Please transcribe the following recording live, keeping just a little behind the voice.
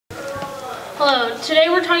Hello. Today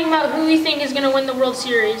we're talking about who we think is going to win the World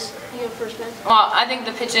Series. You go first, Ben. Well, I think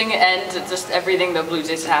the pitching and just everything the Blue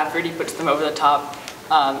Jays have really puts them over the top.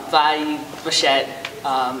 Vladdy, Bichette,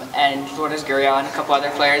 and Lourdes Gurriel and a couple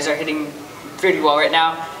other players are hitting pretty well right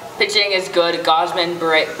now. Pitching is good. Gausman,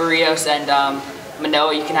 Barrios, and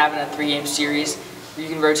Manoah you can have in a 3-game series. You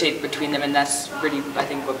can rotate between them, and that's really, I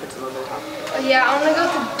think, what puts them over the top. Yeah, I'm going to go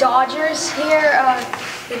with the Dodgers here.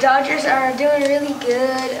 The Dodgers are doing really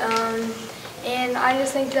good, and I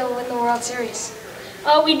just think they'll win the World Series.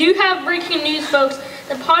 We do have breaking news, folks.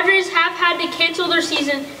 The Padres have had to cancel their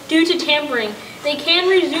season due to tampering. They can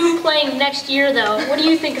resume playing next year, though. What do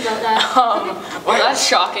you think about that? Well, that's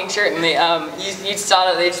shocking, certainly. You saw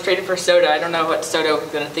that they just traded for Soto. I don't know what Soto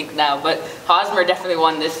is going to think now, but Hosmer definitely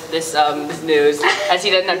won this news, as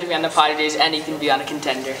he doesn't have to be on the Padres and he can be on a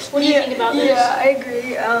contender. What do you think about this? Yeah, I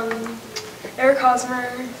agree. Eric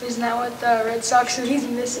Hosmer is now with the Red Sox, so he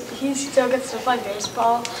still gets to play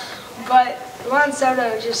baseball. But Juan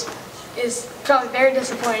Soto just is probably very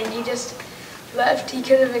disappointed. He just left. He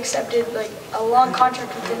could have accepted like a long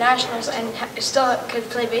contract with the Nationals and still could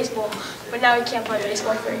play baseball, but now he can't play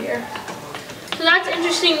baseball for a year. So that's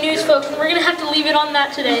interesting news, folks, and we're going to have to leave it on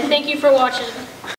that today. Thank you for watching.